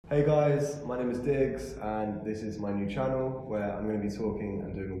Hey guys, my name is Diggs and this is my new channel where I'm going to be talking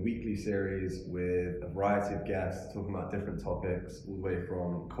and doing a weekly series with a variety of guests talking about different topics all the way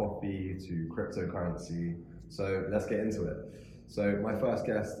from coffee to cryptocurrency. So let's get into it. So my first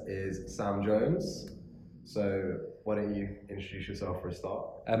guest is Sam Jones. So why don't you introduce yourself for a start?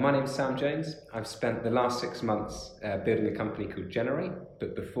 My name's Sam Jones. I've spent the last 6 months building a company called Generate,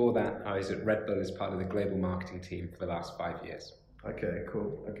 but before that I was at Red Bull as part of the global marketing team for the last 5 years. Okay,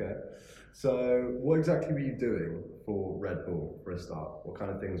 cool. Okay. So what exactly were you doing for Red Bull for a start? What kind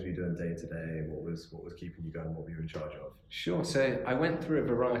of things were you doing day to day? What was keeping you going? What were you in charge of? Sure. So I went through a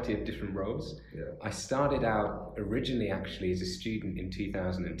variety of different roles. Yeah. I started out originally actually as a student in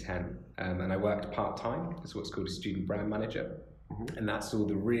 2010, and I worked part-time as what's called a student brand manager. Mm-hmm. And that's all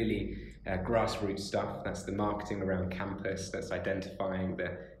the really grassroots stuff. That's the marketing around campus. That's identifying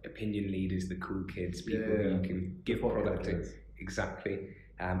the opinion leaders, the cool kids, people who you can give product to. Exactly.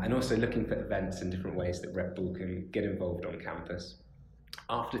 And also looking for events and different ways that Red Bull can get involved on campus.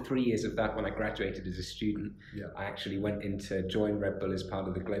 After 3 years of that, when I graduated as a student, I actually went in to join Red Bull as part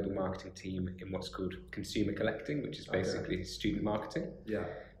of the global marketing team in what's called consumer collecting, which is basically student marketing. Yeah.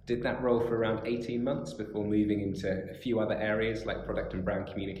 Did that role for around 18 months before moving into a few other areas like product and brand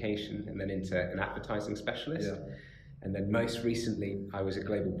communication and then into an advertising specialist. Yeah. And then most recently, I was a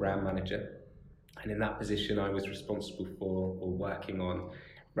global brand manager. And in that position, I was responsible for or working on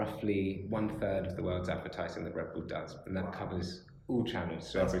roughly 1/3 of the world's advertising that Red Bull does. And that covers all channels.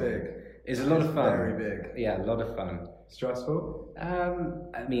 So that's big. It's a lot of fun. Very big. Yeah, a lot of fun. Stressful?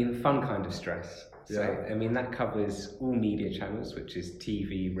 I mean, fun kind of stress. So, I mean, that covers all media channels, which is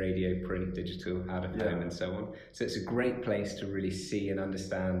TV, radio, print, digital, out of home, and so on. So it's a great place to really see and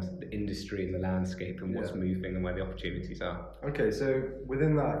understand the industry and the landscape and what's moving and where the opportunities are. Okay, so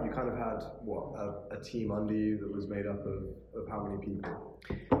within that, you kind of had, a team under you that was made up of how many people?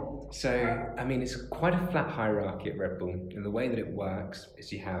 So, I mean, it's quite a flat hierarchy at Red Bull. And the way that it works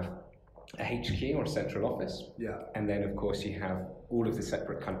is you have a HQ or a central office. Yeah. And then, of course, you have all of the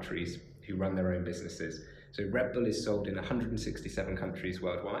separate countries who run their own businesses. So Red Bull is sold in 167 countries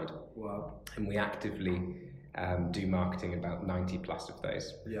worldwide. Wow. And we actively do marketing in about 90 plus of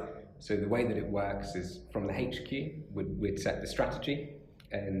those. Yeah. So the way that it works is from the HQ, we'd set the strategy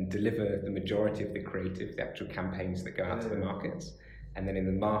and deliver the majority of the creative, the actual campaigns that go out to the markets. And then in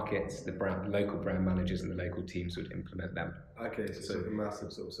the markets, the local brand managers and the local teams would implement them. Okay, so a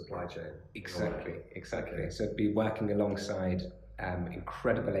massive sort of supply chain. Exactly. Okay. So it'd be working alongside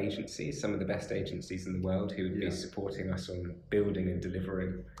incredible agencies, some of the best agencies in the world who would be supporting us on building and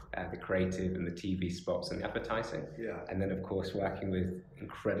delivering the creative and the TV spots and the advertising. Yeah. And then of course working with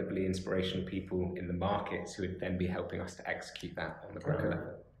incredibly inspirational people in the markets who would then be helping us to execute that on the ground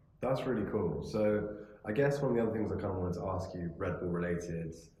level. That's really cool. So I guess one of the other things I kind of wanted to ask you, Red Bull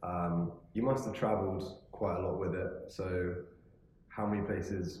related, you must have traveled quite a lot with it. So how many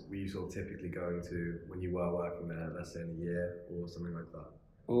places were you sort of typically going to when you were working there, let's say in a year or something like that?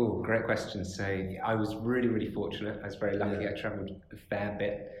 Oh, great question. So I was really, really fortunate. I was very lucky. I travelled a fair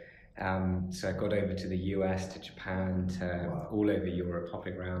bit. So I got over to the US, to Japan, to all over Europe,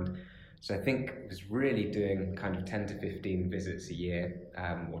 hopping around. So I think I was really doing kind of 10 to 15 visits a year,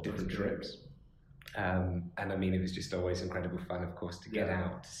 or different trips. And I mean, it was just always incredible fun, of course, to get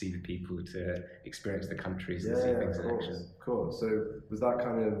out, to see the people, to experience the countries, and see things in action. Cool. So was that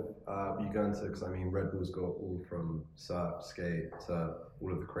kind of, you going to, because I mean, Red Bull's got all from surf, skate, to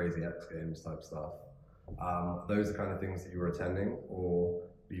all of the crazy X Games type stuff. Those are the kind of things that you were attending, or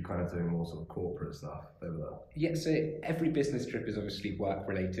were you kind of doing more sort of corporate stuff over there? Yeah, so every business trip is obviously work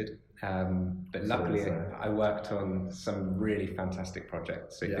related. But luckily I worked on some really fantastic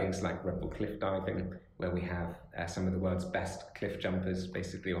projects. So things like Red Bull cliff diving, where we have some of the world's best cliff jumpers,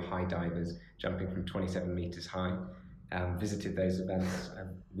 basically, or high divers, jumping from 27 meters high. Visited those events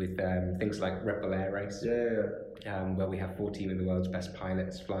with things like Red Bull Air Race, where we have 14 of the world's best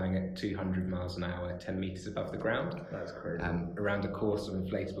pilots flying at 200 miles an hour, 10 meters above the ground. That's crazy. Around a course of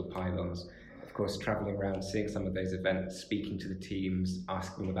inflatable pylons. Of course, traveling around, seeing some of those events, speaking to the teams,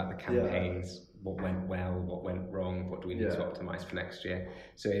 asking them about the campaigns, what went well, what went wrong, what do we need to optimize for next year.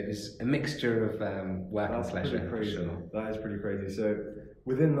 So it was a mixture of work and pleasure. That's pretty crazy. Sure. That is pretty crazy. So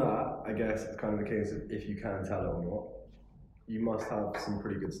within that, I guess it's kind of the case of if you can tell it or not, you must have some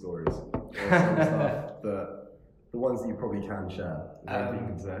pretty good stories or some stuff that the ones that you probably can share. Is there anything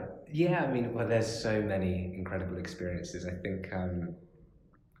you can say? Yeah, I mean, well, there's so many incredible experiences. I think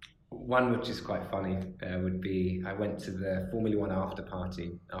one which is quite funny would be I went to the Formula One after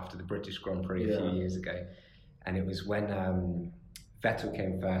party after the British Grand Prix a few years ago, and it was when Vettel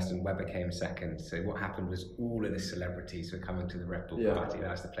came first and Webber came second. So what happened was all of the celebrities were coming to the Red Bull party.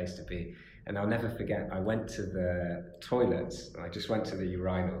 That was the place to be. And I'll never forget, I went to the toilets. I just went to the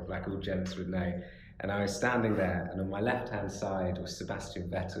urinal, like all gents would know. And I was standing there, and on my left-hand side was Sebastian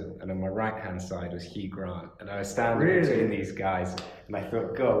Vettel, and on my right-hand side was Hugh Grant. And I was standing between these guys, and I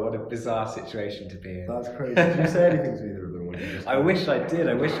thought, God, what a bizarre situation to be in. That's crazy. Did you say anything to either of them? I wish I did.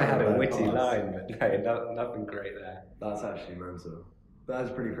 I wish I had a witty line, but no, nothing great there. That's actually mental. That's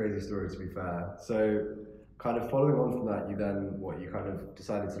a pretty crazy story, to be fair. So, kind of following on from that, you kind of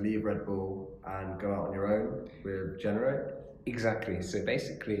decided to leave Red Bull and go out on your own with Generate? Exactly. So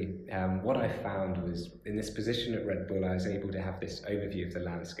basically, what I found was in this position at Red Bull, I was able to have this overview of the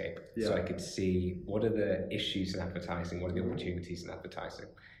landscape. So I could see what are the issues in advertising, what are the opportunities in advertising.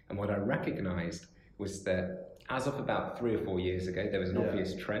 And what I recognized was that as of about 3 or 4 years ago, there was an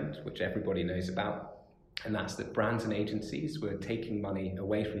obvious trend, which everybody knows about. And that's that brands and agencies were taking money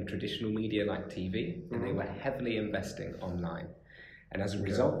away from traditional media like TV, and they were heavily investing online. And as a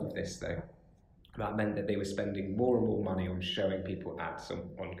result of this, though, that meant that they were spending more and more money on showing people ads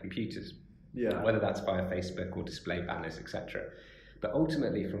on computers, whether that's via Facebook or display banners, etc. But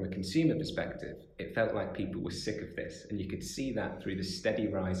ultimately, from a consumer perspective, it felt like people were sick of this, and you could see that through the steady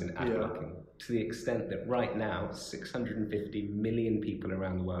rise in ad blocking, to the extent that right now, 650 million people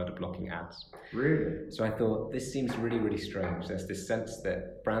around the world are blocking ads. Really? So I thought, this seems really, really strange. There's this sense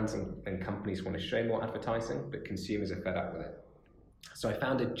that brands and companies want to show more advertising, but consumers are fed up with it. So I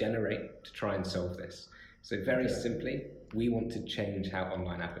founded Generate to try and solve this. So very simply, we want to change how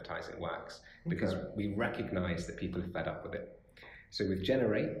online advertising works, because we recognize that people are fed up with it. So with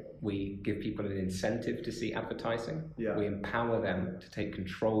Generate, we give people an incentive to see advertising. We empower them to take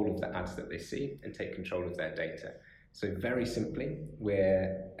control of the ads that they see and take control of their data. So very simply,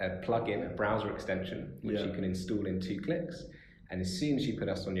 we're a plugin, a browser extension, which you can install in 2 clicks. And as soon as you put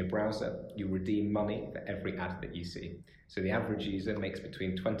us on your browser, you redeem money for every ad that you see. So the average user makes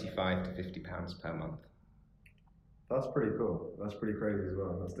between £25 to £50 per month. That's pretty cool. That's pretty crazy as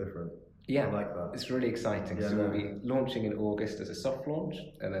well. That's different. Yeah, I like that. It's really exciting. So we'll be launching in August as a soft launch,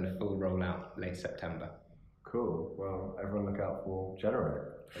 and then a full rollout late September. Cool. Well, everyone look out for Generate,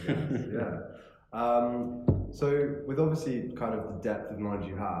 I guess. So with obviously kind of the depth of knowledge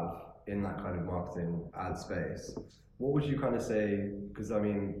you have in that kind of marketing ad space, what would you kind of say, because I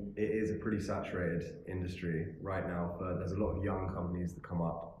mean, it is a pretty saturated industry right now, but there's a lot of young companies that come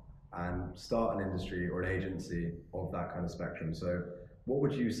up and start an industry or an agency of that kind of spectrum. So what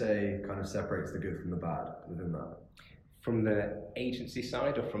would you say kind of separates the good from the bad within that? From the agency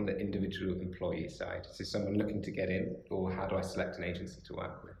side or from the individual employee side? So someone looking to get in, or how do I select an agency to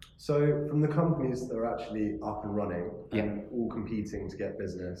work with? So from the companies that are actually up and running and all competing to get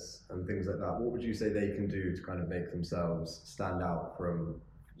business and things like that, what would you say they can do to kind of make themselves stand out from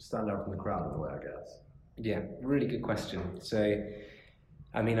the crowd in a way, I guess? Yeah, really good question. So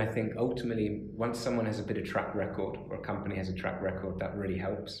I mean, I think ultimately, once someone has a bit of track record, or a company has a track record, that really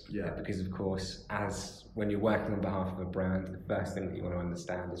helps. Because of course, when you're working on behalf of a brand, the first thing that you want to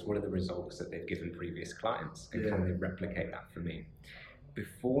understand is what are the results that they've given previous clients, and can they replicate that for me?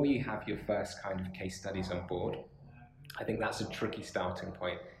 Before you have your first kind of case studies on board, I think that's a tricky starting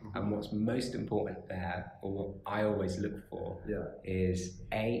point. And what's most important there, or what I always look for, is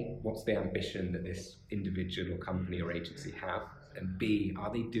A, what's the ambition that this individual or company or agency have? And B,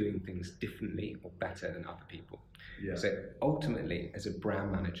 are they doing things differently or better than other people? So ultimately, as a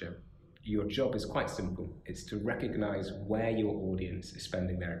brand manager, your job is quite simple. It's to recognize where your audience is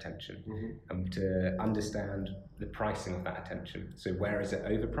spending their attention and to understand the pricing of that attention. So where is it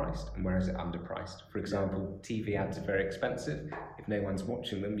overpriced and where is it underpriced? For example, TV ads are very expensive. If no one's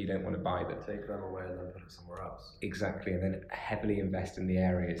watching them, you don't want to buy them. Take them away and then put it somewhere else. Exactly, and then heavily invest in the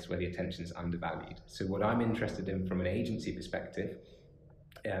areas where the attention is undervalued. So what I'm interested in from an agency perspective,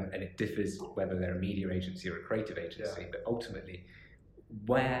 and it differs whether they're a media agency or a creative agency, but ultimately,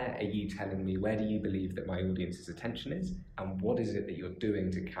 where are you telling me, where do you believe that my audience's attention is, and what is it that you're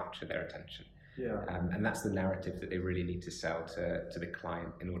doing to capture their attention? And that's the narrative that they really need to sell to the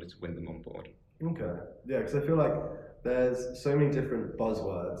client in order to win them on board. Okay, yeah, because I feel like there's so many different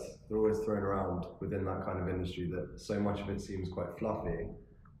buzzwords that are always thrown around within that kind of industry that so much of it seems quite fluffy,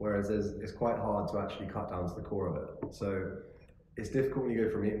 whereas it's quite hard to actually cut down to the core of it. So it's difficult when you go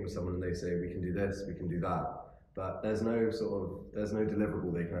for a meeting with someone and they say, we can do this, we can do that. But there's no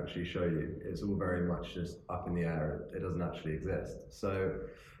deliverable they can actually show you. It's all very much just up in the air. It doesn't actually exist. So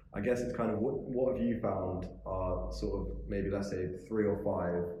I guess it's kind of what have you found are sort of maybe let's say 3 or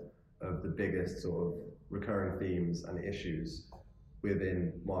 5 of the biggest sort of recurring themes and issues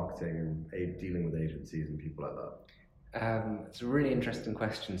within marketing and dealing with agencies and people like that? It's a really interesting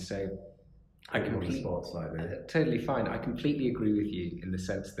question. So I On the completely, spot slightly. totally fine. I completely agree with you in the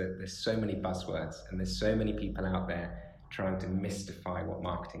sense that there's so many buzzwords and there's so many people out there trying to mystify what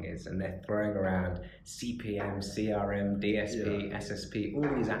marketing is, and they're throwing around CPM, CRM, DSP, SSP,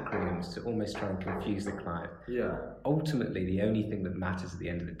 all these acronyms to almost try and confuse the client. Yeah. Ultimately, the only thing that matters at the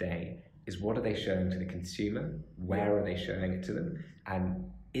end of the day is what are they showing to the consumer, where are they showing it to them,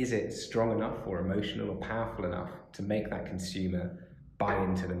 and is it strong enough or emotional or powerful enough to make that consumer buy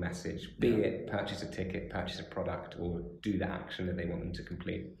into the message, be it purchase a ticket, purchase a product, or do the action that they want them to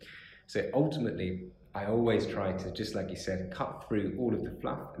complete. So ultimately, I always try to, just like you said, cut through all of the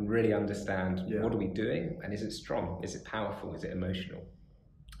fluff and really understand what are we doing, and is it strong, is it powerful, is it emotional?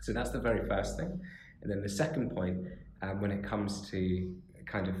 So that's the very first thing. And then the second point, when it comes to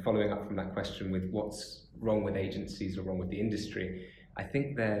kind of following up from that question with what's wrong with agencies or wrong with the industry, I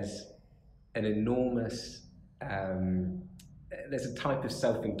think there's an enormous, there's a type of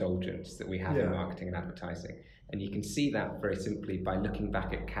self-indulgence that we have in marketing and advertising. And you can see that very simply by looking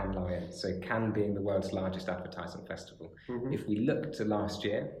back at Cannes Lions, so Cannes being the world's largest advertising festival. If we look to last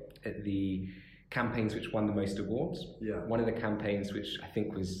year at the campaigns which won the most awards, one of the campaigns which I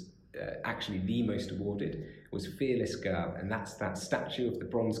think was actually the most awarded was Fearless Girl, and that's that statue of the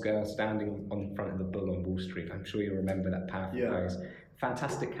bronze girl standing on front of the bull on Wall Street. I'm sure you remember that powerful pose.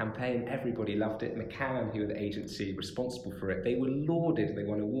 Fantastic campaign, everybody loved it. McCann, who were the agency responsible for it, they were lauded. They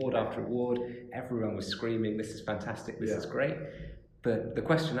won award after award. Everyone was screaming, this is fantastic, this is great. But the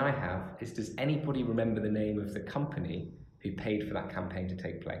question I have is, does anybody remember the name of the company who paid for that campaign to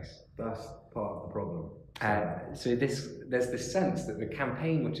take place? That's part of the problem. So there's this sense that the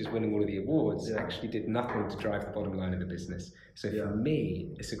campaign, which is winning all of the awards, actually did nothing to drive the bottom line of the business. So for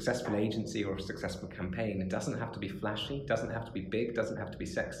me, a successful agency or a successful campaign, it doesn't have to be flashy, doesn't have to be big, doesn't have to be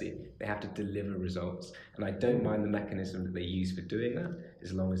sexy. They have to deliver results. And I don't mind the mechanism that they use for doing that,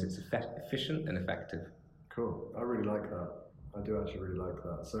 as long as it's efficient and effective. Cool. I really like that. I do actually really like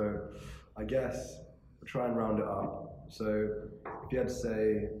that. So I guess we'll try and round it up. So if you had to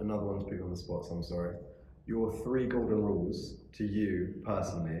say, another one to put you on the spot, so I'm sorry, your 3 golden rules to you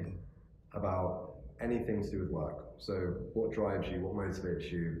personally about anything to do with work. So what drives you, what motivates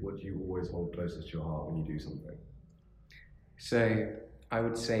you, what do you always hold closest to your heart when you do something? So I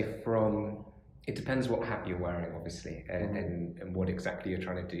would say it depends what hat you're wearing, obviously, and what exactly you're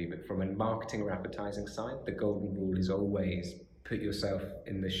trying to do. But from a marketing or advertising side, the golden rule is always put yourself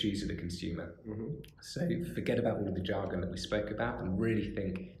in the shoes of the consumer. So forget about all of the jargon that we spoke about and really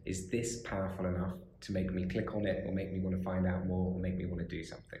think, is this powerful enough to make me click on it or make me want to find out more or make me want to do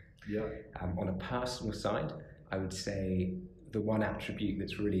something? On a personal side, I would say the one attribute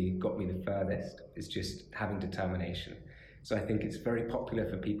that's really got me the furthest is just having determination. So I think it's very popular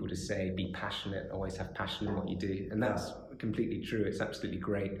for people to say, be passionate, always have passion in what you do. And that's completely true, it's absolutely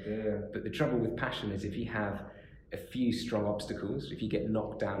great. But the trouble with passion is if you have a few strong obstacles, if you get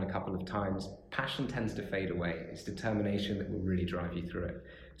knocked down a couple of times, passion tends to fade away. It's determination that will really drive you through it.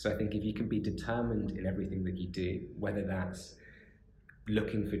 So I think if you can be determined in everything that you do, whether that's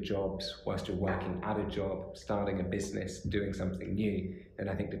looking for jobs whilst you're working at a job, starting a business, doing something new, then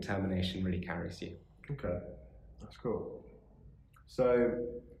I think determination really carries you. Okay, that's cool. So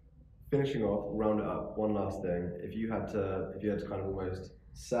finishing off, round it up, one last thing. If you had to kind of almost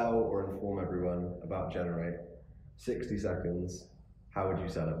sell or inform everyone about Generate, 60 seconds, how would you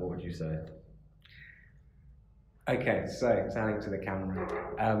sell it? What would you say? Okay, so selling to the camera.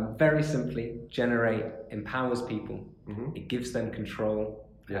 Very simply, Generate empowers people. It gives them control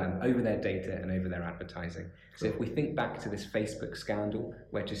over their data and over their advertising. So if we think back to this Facebook scandal,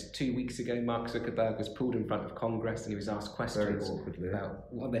 where just 2 weeks ago Mark Zuckerberg was pulled in front of Congress and he was asked questions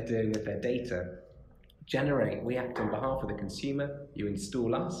about what they're doing with their data. Generate, we act on behalf of the consumer, you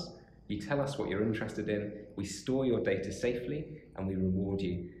install us, you tell us what you're interested in, we store your data safely, and we reward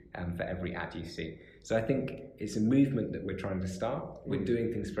you for every ad you see. So I think it's a movement that we're trying to start. We're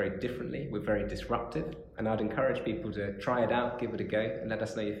doing things very differently, we're very disruptive, and I'd encourage people to try it out, give it a go, and let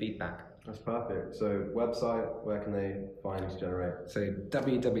us know your feedback. That's perfect. So website, where can they find Generate? So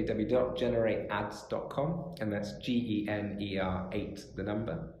www.generateads.com, and that's GENER8, the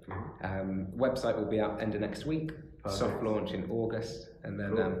number. Website will be up end of next week. Soft launch in August, and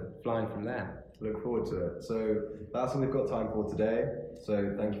then flying from there. Look forward to it. So that's all we've got time for today.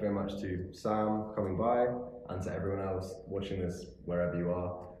 So thank you very much to Sam coming by and to everyone else watching this wherever you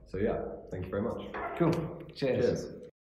are. So yeah, thank you very much. Cool. Cheers.